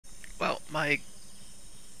My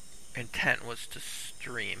intent was to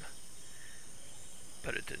stream,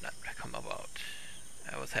 but it did not come about.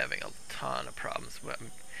 I was having a ton of problems.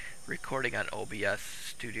 I'm recording on OBS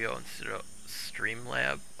Studio instead of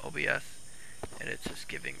Streamlab OBS, and it's just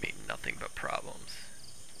giving me nothing but problems.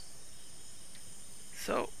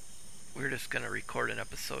 So we're just going to record an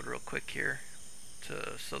episode real quick here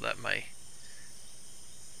so that my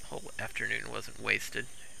whole afternoon wasn't wasted.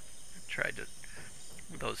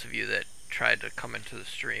 Those of you that tried to come into the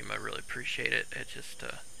stream, I really appreciate it. It just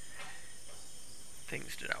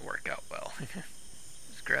things did not work out well.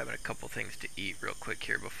 Just grabbing a couple things to eat real quick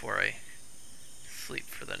here before I sleep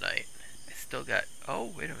for the night. I still got,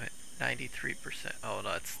 oh wait a minute, 93%. Oh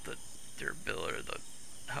no, that's the durability, or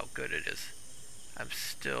how good it is. I'm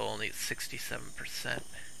still only at 67%.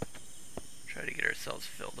 Try to get ourselves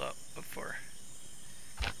filled up before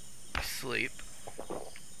we sleep.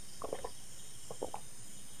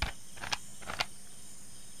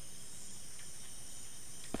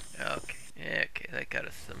 Okay, that got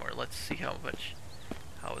us somewhere. Let's see how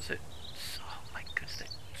is it? Oh my goodness,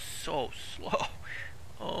 it's so slow.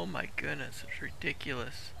 Oh my goodness, it's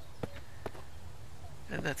ridiculous.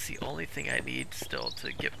 And that's the only thing I need still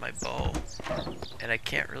to get my bow. And I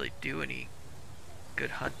can't really do any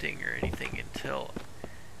good hunting or anything until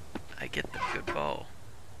I get the good bow.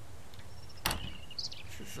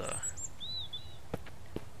 This is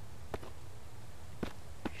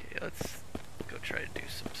okay, let's go try to do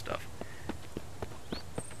some stuff.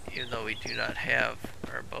 Even though we do not have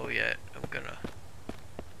our bow yet, I'm gonna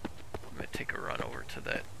take a run over to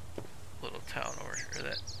that little town or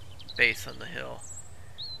that base on the hill.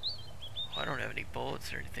 Oh, I don't have any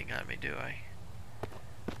bullets or anything on me, do I?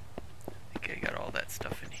 I think I got all that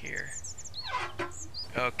stuff in here.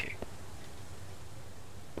 Okay.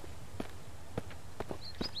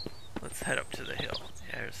 Let's head up to the hill.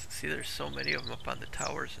 Yeah, see, there's so many of them up on the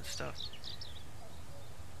towers and stuff.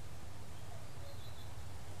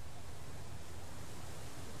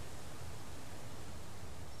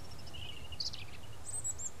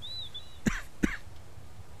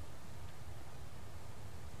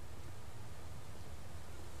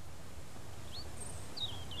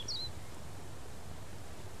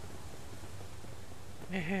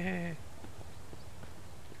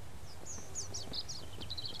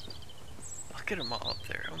 Look at them all up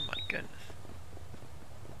there. Oh my goodness.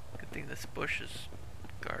 Good thing this bush is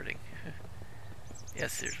guarding.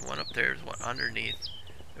 Yes, there's one up there. There's one underneath.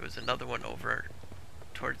 There was another one over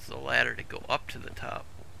towards the ladder to go up to the top.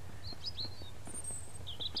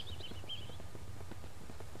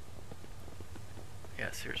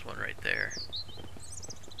 Yes, there's one right there.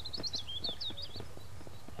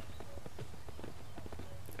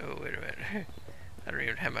 Oh, wait a minute. I don't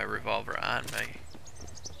even have my revolver on myself.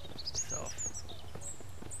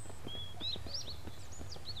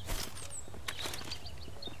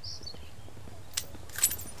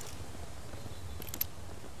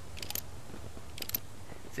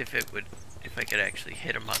 See if I could actually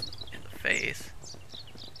hit him in the face.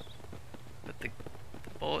 But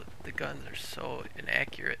the guns are so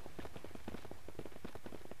inaccurate.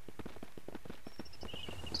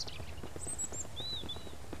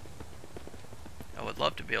 I would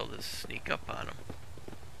love to be able to sneak up on him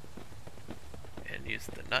and use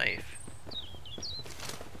the knife.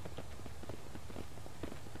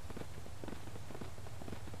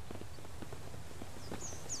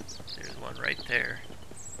 There's one right there.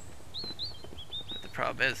 But the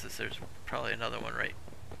problem is there's probably another one right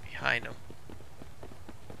behind him.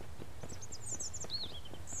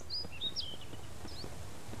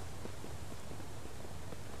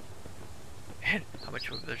 And how much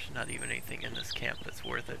of there's not even anything in this camp that's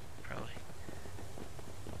worth it, probably.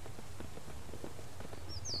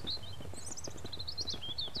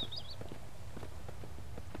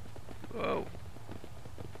 Whoa.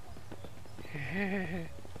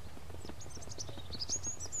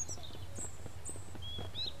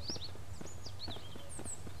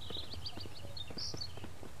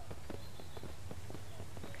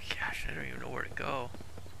 Gosh, I don't even know where to go.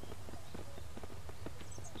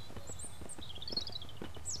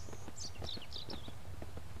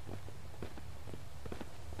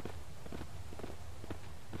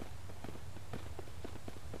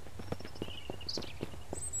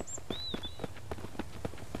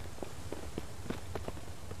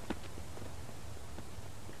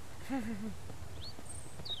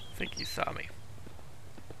 I think he saw me.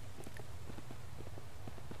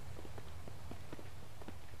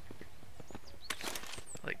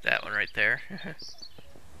 Like that one right there.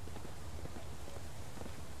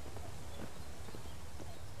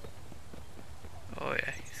 Oh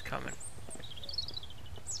yeah, he's coming.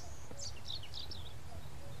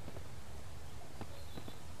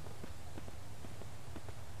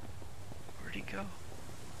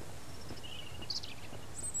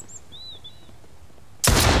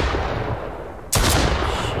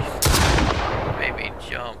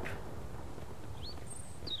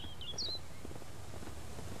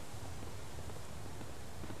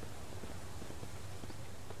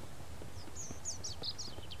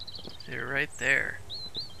 right there.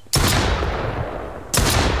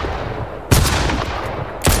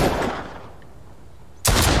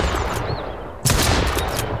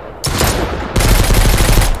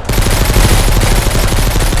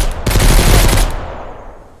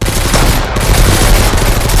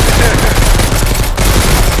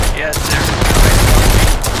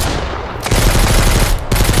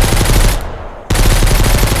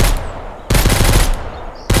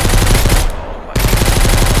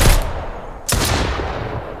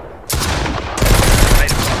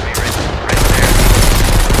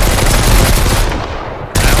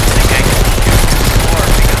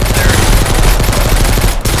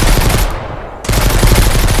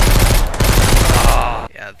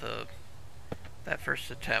 That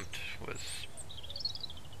first attempt was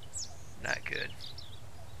not good.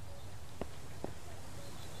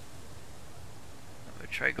 I'm gonna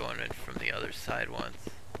try going in from the other side once.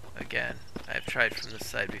 Again, I've tried from this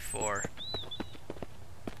side before.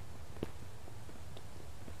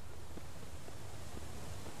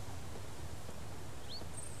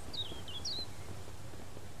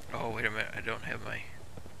 Oh, wait a minute, I don't have my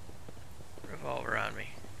revolver on me.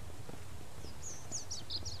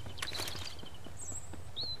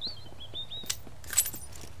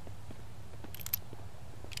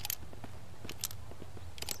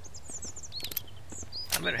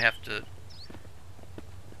 I'm gonna have to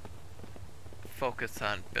focus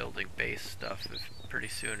on building base stuff pretty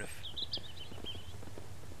soon if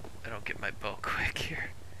I don't get my bow quick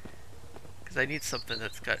here. Because I need something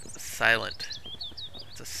that's got a silent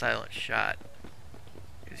shot.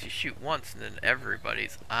 Because you shoot once and then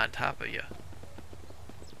everybody's on top of you.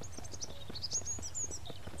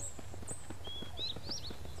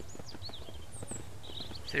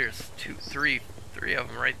 There's three of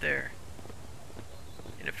them right there.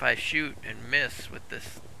 And if I shoot and miss with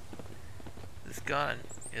this gun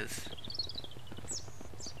is...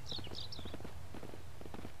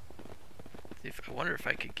 I wonder if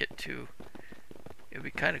I could get to... It would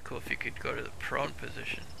be kind of cool if you could go to the prone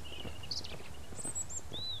position.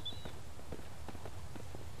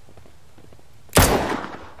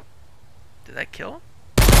 Did that kill him?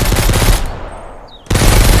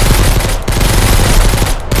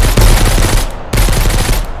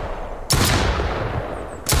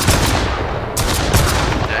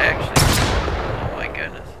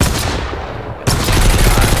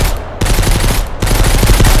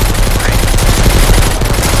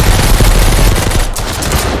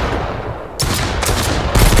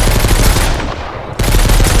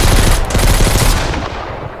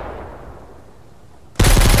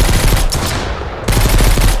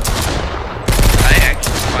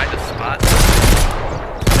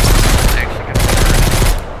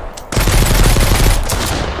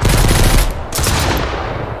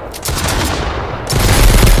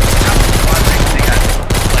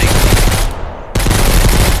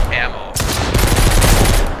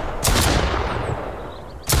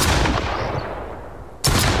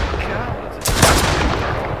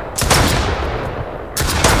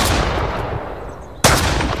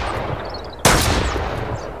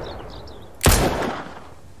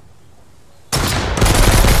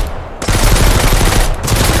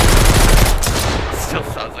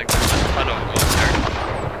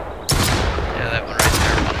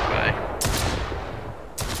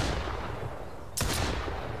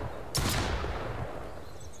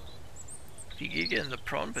 If you get in the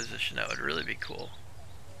prone position, that would really be cool.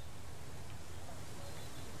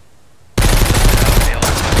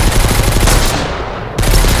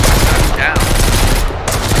 Down.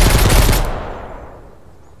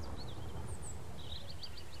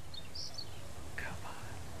 Come on.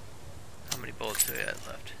 How many bullets do we have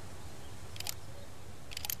left?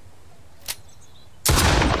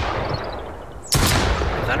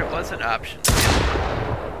 I thought it was an option to be able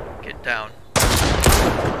to get down.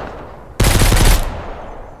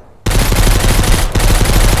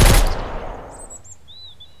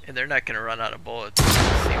 And they're not going to run out of bullets, it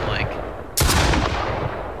doesn't seem like.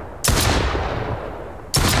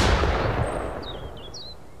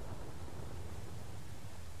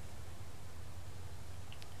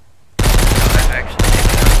 I've actually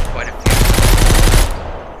taken out quite a few.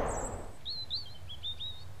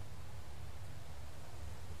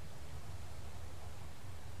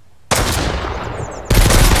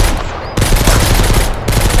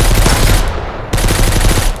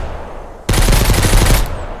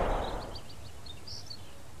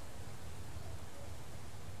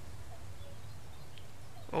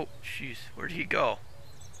 Oh, jeez, where'd he go?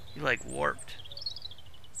 He like warped.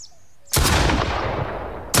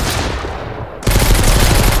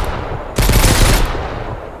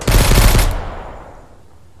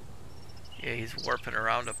 Yeah, he's warping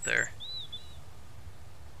around up there.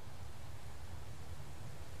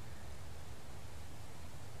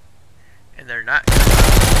 And they're not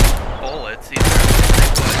bullets either.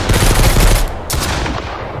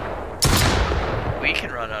 We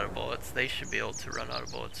can run out of bullets. They should be able to run out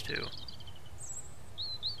of bullets too.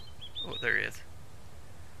 Oh, there he is.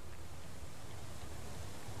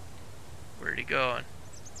 Where'd he go? I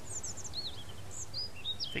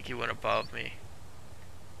think he went above me.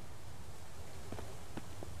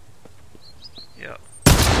 Yep.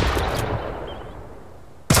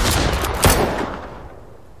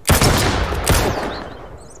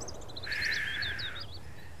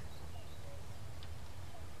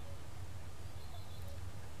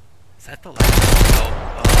 Is that the last one?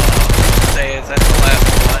 Oh, say, is that the last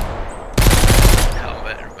one?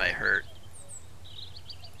 Helmet might hurt.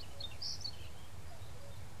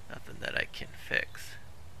 Nothing that I can fix.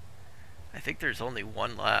 I think there's only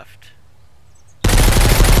one left.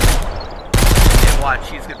 And watch,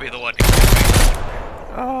 he's gonna be the one to kill me.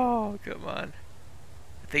 Oh, come on.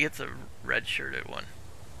 I think it's a red-shirted one.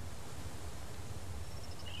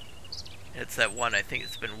 It's that one, I think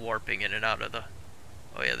it's been warping in and out of the...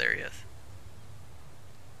 Oh yeah, there he is.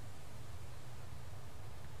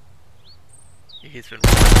 He's been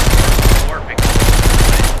warping all over the place.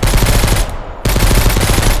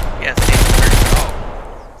 Yeah, see,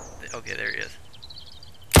 oh. Okay, there he is.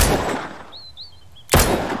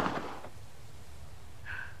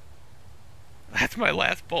 That's my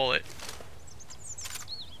last bullet.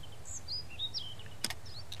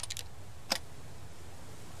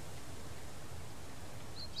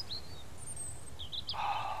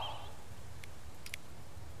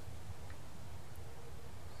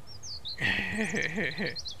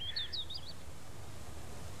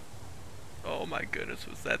 Oh my goodness,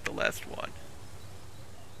 was that the last one?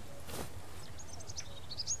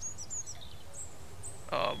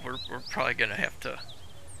 We're probably gonna have to...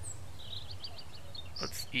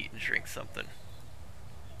 Let's eat and drink something.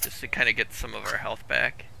 Just to kind of get some of our health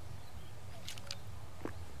back.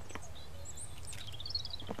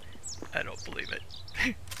 I don't believe it.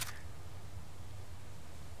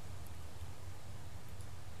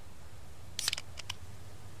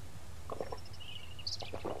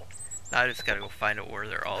 Now I just gotta go find out where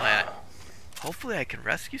they're all at. Hopefully I can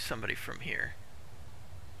rescue somebody from here.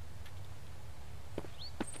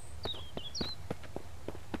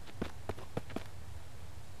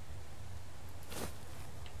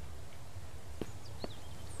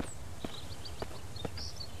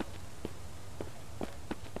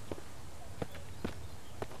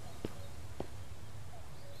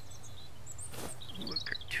 Ooh,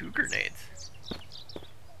 2 grenades.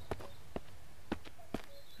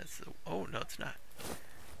 Oh, no, it's not.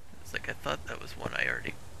 It's like I thought that was one I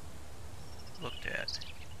already looked at.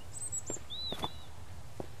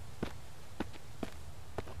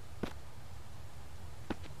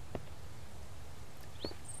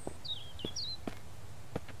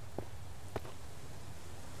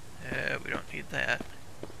 We don't need that.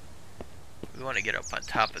 We want to get up on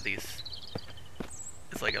top of these.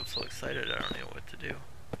 It's like I'm so excited I don't know what to do.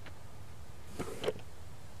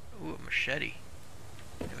 Ooh, a machete.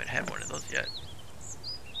 I haven't had one of those yet.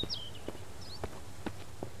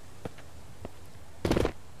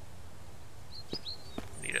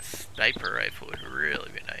 Need a sniper rifle, would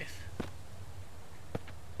really be nice.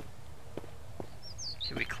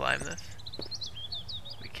 Can we climb this?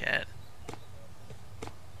 We can.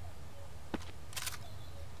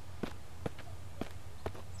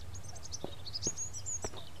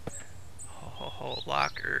 Oh,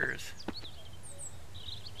 lockers.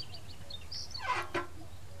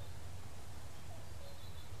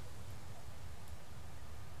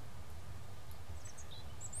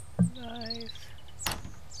 Nice.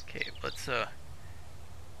 Okay, let's we're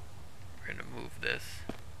gonna move this.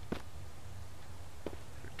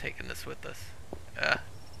 We're taking this with us.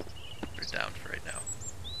 We're down for right now.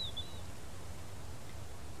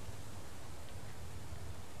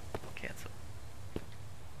 Cancel.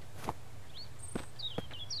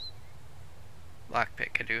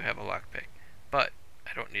 Lockpick. I do have a lockpick, but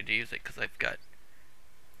I don't need to use it because I've got...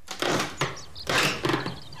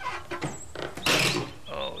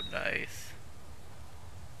 Oh, nice.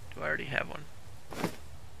 Do I already have one?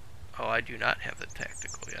 Oh, I do not have the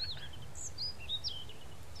tactical yet.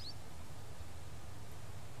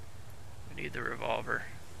 We need the revolver.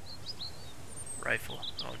 Rifle.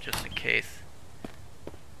 Oh, just in case.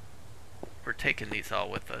 We're taking these all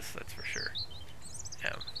with us, that's for sure.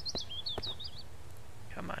 Yeah.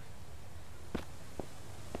 Come on.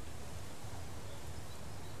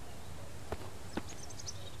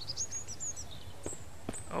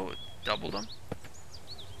 Oh, doubled them?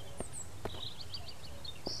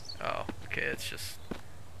 Oh, okay, it's just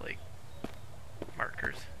like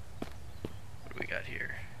markers. What do we got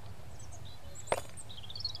here?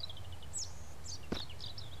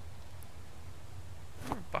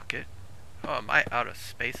 Oh, bucket. Oh, am I out of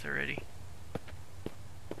space already?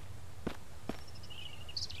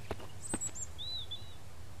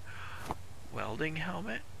 Welding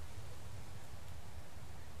helmet?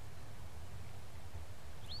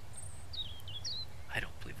 I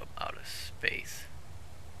don't believe I'm out of space.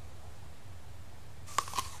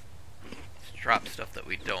 Let's drop stuff that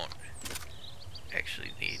we don't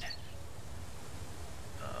actually need.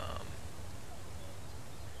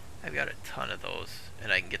 I've got a ton of those,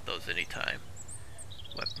 and I can get those anytime.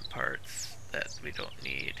 Weapon parts that we don't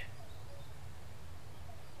need.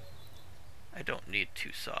 I don't need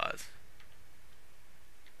 2 saws.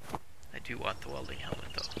 I do want the welding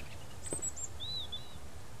helmet though.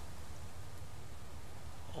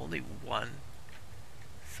 Only 1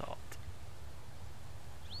 salt.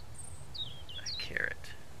 A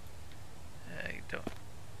carrot. I don't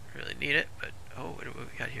really need it, but oh, what do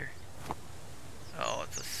we got here? Oh,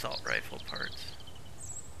 it's assault rifle parts.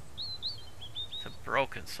 It's a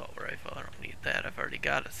broken assault rifle. I don't need that. I've already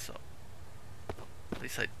got assault. At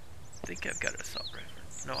least I think I've got an assault rifle.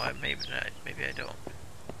 No, maybe not. Maybe I don't.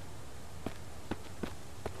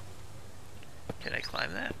 Can I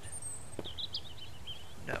climb that?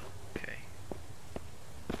 No. Okay.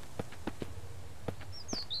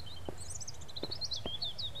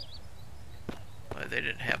 Well, they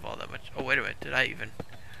didn't have all that much. Oh, wait a minute. Did I even...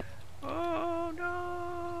 Oh,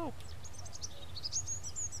 no!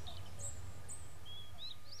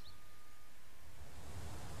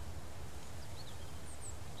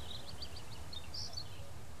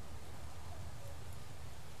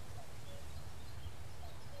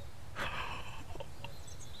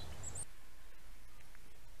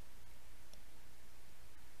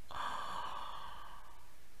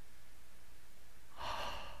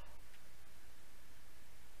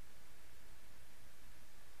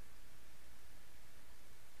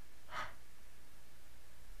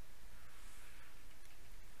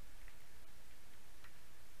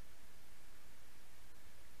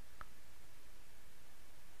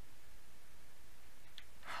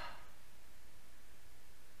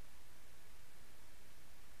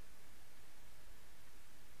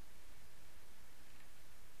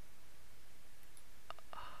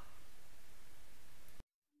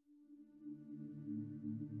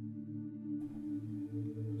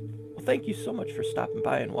 Well, thank you so much for stopping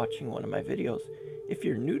by and watching one of my videos. If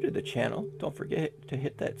you're new to the channel, don't forget to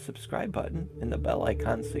hit that subscribe button and the bell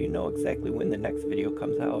icon so you know exactly when the next video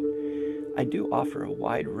comes out. I do offer a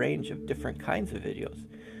wide range of different kinds of videos,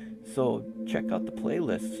 so check out the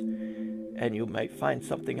playlists and you might find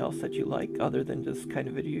something else that you like other than this kind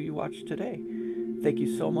of video you watched today. Thank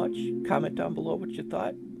you so much. Comment down below what you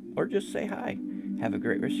thought, or just say hi. Have a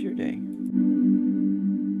great rest of your day.